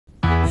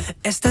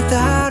It's the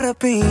thought of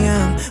being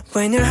young,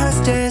 when your heart's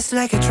just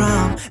like a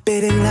drum,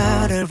 beating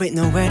louder with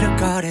nowhere to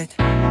guard it.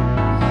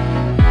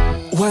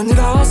 When it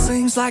all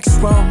seems like it's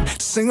wrong,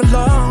 sing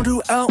along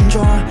to Elton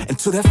John, and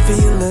to that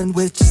feeling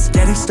we're just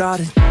getting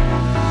started.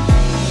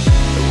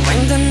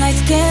 When the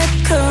nights get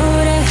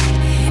colder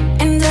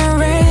and the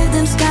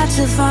rhythm's got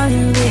you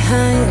falling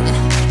behind,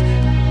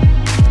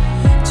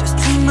 just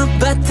dream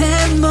about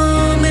that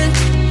moment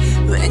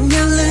when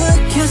you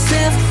look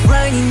yourself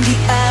right in the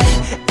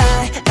eye.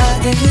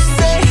 Then you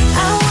say,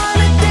 I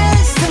wanna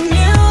dance, the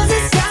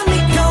music's got me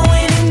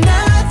going, and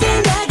nothing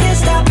that can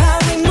stop how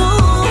we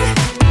move.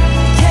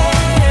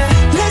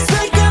 Yeah, let's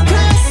break our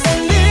plans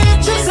and live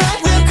just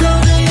like we're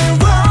golden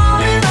and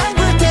rolling like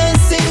we're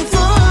dancing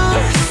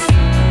fools.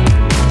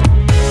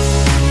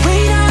 We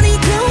don't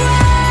need to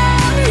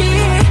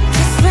worry,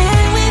 just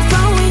when we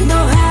fall we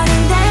know how to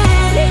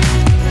dance.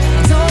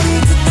 Don't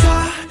need to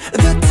talk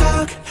the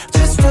talk,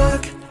 just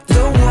walk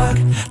the walk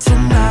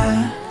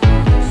tonight.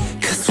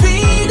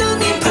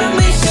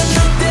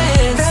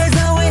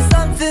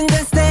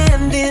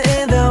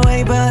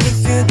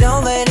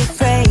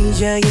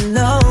 You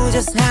know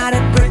just how to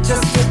break,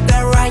 just with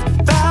the right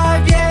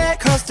vibe, yeah.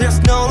 Cause there's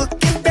no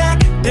looking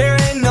back, there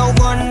ain't no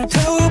one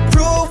to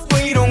prove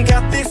we don't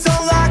got this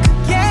on lock,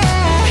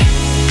 yeah.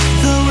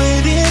 The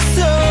wait is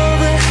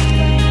over,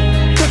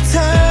 the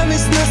time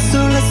is not, so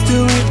let's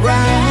do it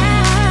right.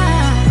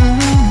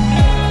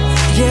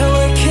 Yeah,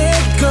 we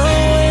keep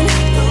going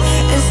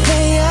and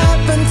stay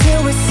up until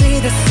we see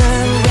the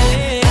sun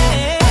rise.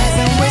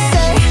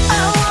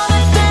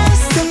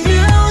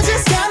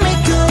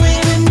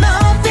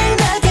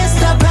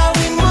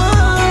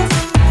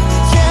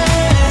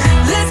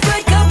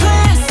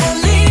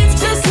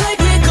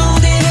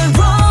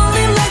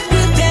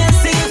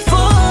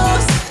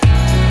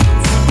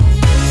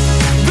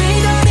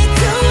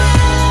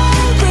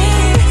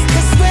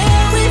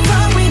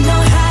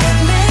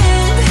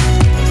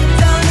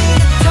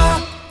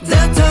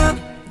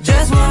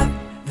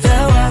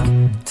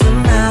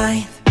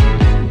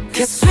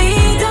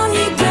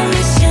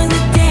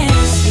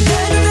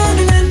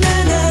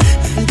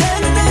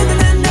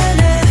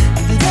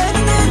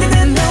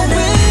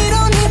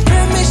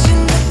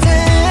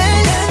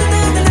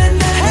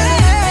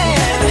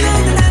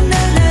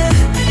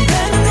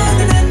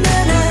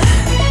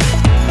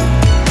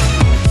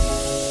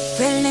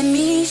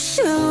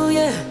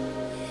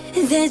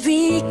 That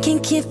we can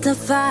keep the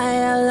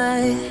fire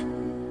alive.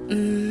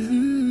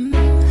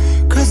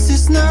 Cause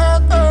it's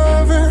not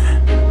over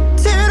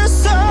till the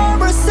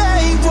summer.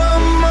 Say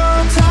one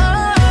more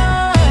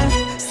time.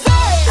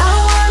 Say, I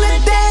wanna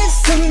dance,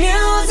 the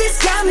music's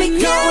got me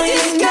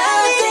going.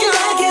 Nothing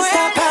that can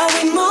stop how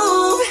we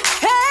move.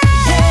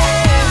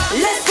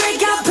 Yeah, let's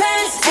break our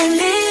plans and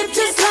live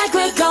just like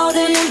we're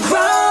golden and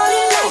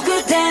rolling like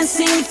we're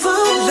dancing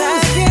fools.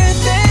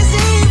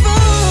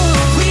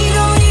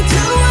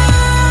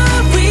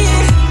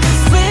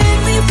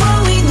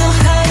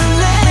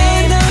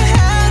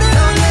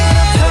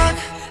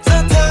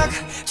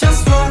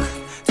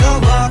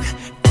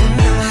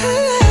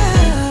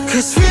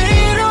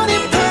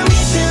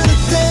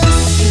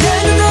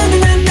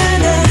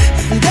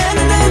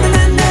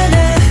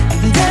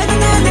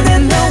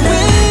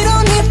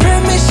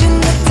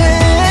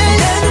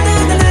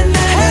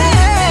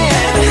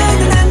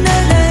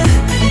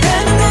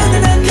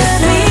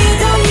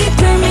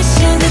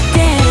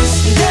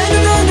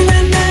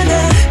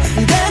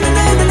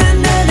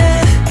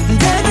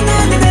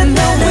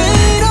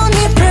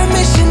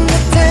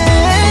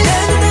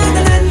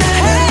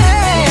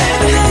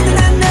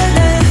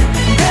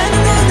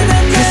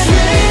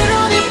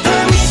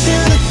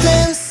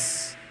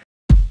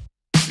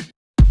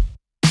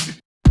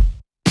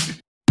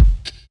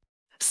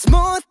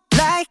 Smooth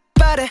like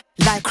butter,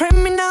 like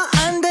criminal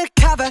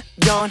undercover.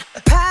 Don't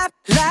pop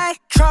like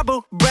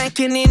trouble,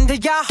 breaking into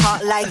your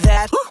heart like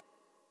that.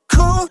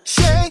 Cool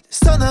shade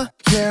stunner,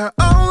 yeah,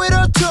 owe it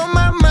all to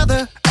my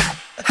mother.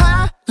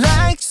 Hot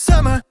like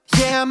summer,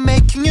 yeah, I'm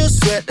making you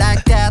sweat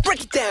like that.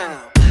 Break it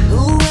down.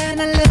 Ooh, when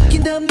I look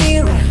in the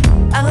mirror,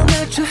 I'm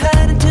not too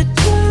hard to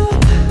do.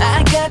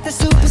 I got the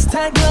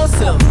superstar glow,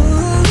 so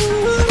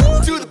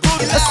ooh, do the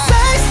boogie line. a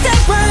side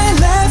step right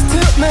left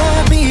to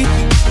my beat.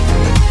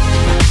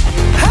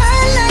 I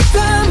like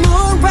the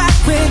moon rock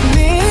with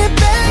me,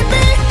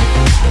 baby.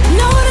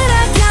 Know that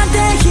I got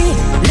that heat.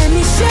 Let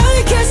me show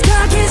you, cause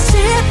talk is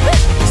cheap.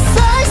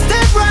 Side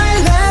step right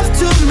left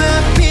to my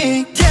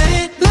beat. Get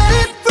it, let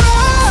it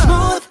roll.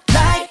 Smooth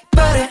like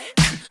butter,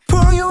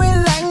 Pour you in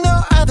like no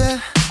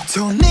other.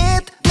 Don't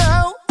need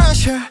no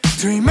usher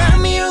to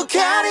remind me you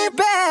got it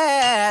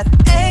bad.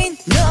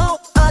 ain't no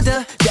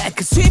other that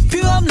could sweep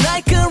you up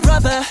like a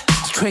rubber.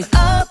 Straight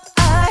up,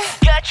 I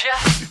Gotcha.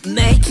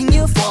 making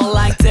you fall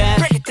like that.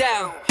 Break it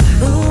down.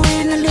 Ooh,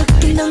 when I look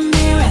in the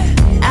mirror,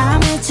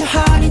 I'm at your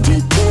heart into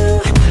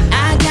two.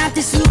 I got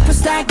the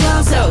superstar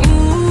glow, so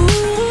ooh,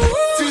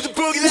 Do the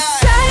boogie line.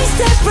 side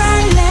step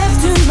right left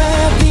to my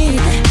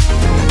beat.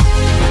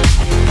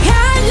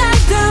 I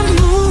like the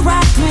moon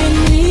rock with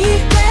me,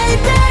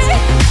 baby.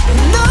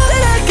 Know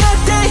that I got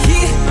that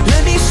heat.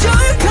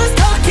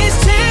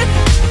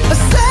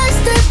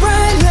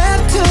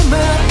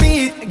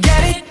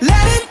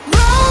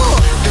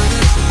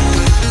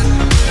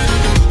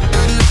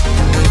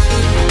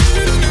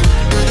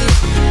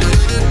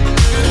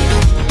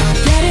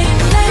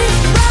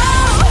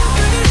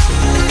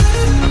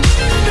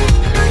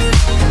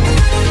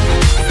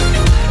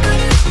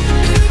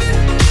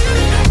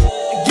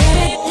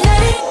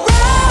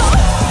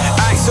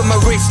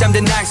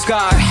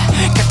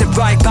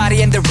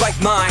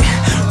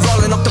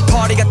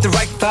 party got the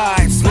right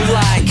vibes. Move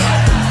like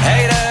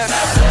haters.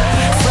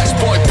 Fresh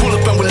boy, pull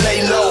up and we lay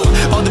low.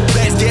 All the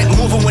players get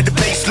moving with the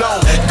bass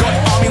low. Got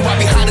army right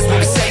behind us when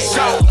we say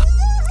so.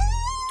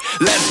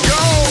 Let's go.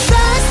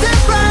 Side step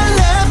right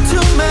left to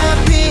my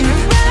beat.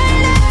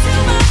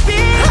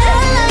 I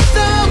like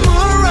the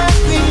moon right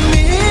with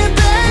me,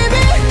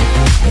 baby.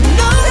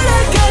 Know that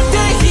I got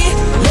that heat.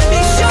 Let me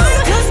show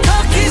you 'cause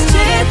talk is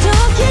cheap.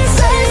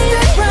 Side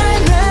step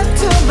right left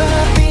to my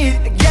beat.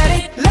 Get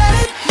it, let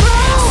it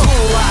roll.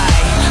 Cool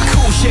light,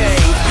 cool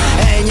shade,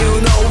 and you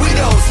know we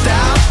don't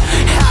stop.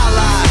 High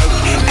like,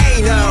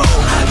 ain't no.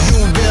 You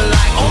been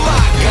like, oh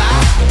my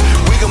god.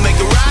 We gon' make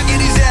it rock in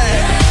his head.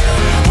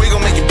 We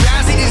gon' make it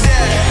bounce in his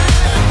head.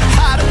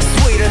 Hotter,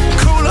 sweeter,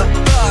 cooler,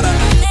 butter.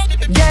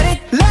 Get it,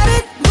 let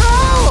it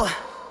roll.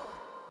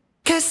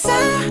 'Cause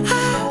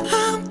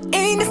I'm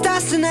in the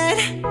stars tonight.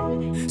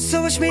 So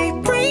watch me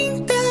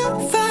bring the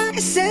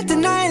fire, set the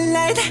night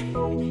light.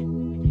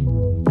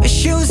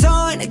 Shoes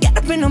on, get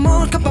up in the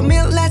morning, cup of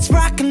milk, let's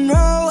rock and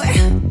roll.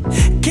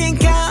 King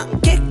Kong,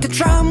 kick the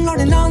drum,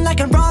 rolling on like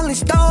a rolling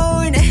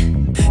stone.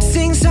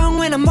 Sing song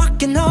when I'm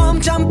walking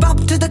home, jump up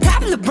to the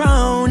top of the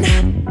brown.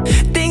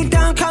 Ding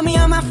dong, call me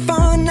on my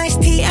phone, nice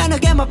tea and I'll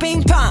get my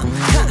ping pong.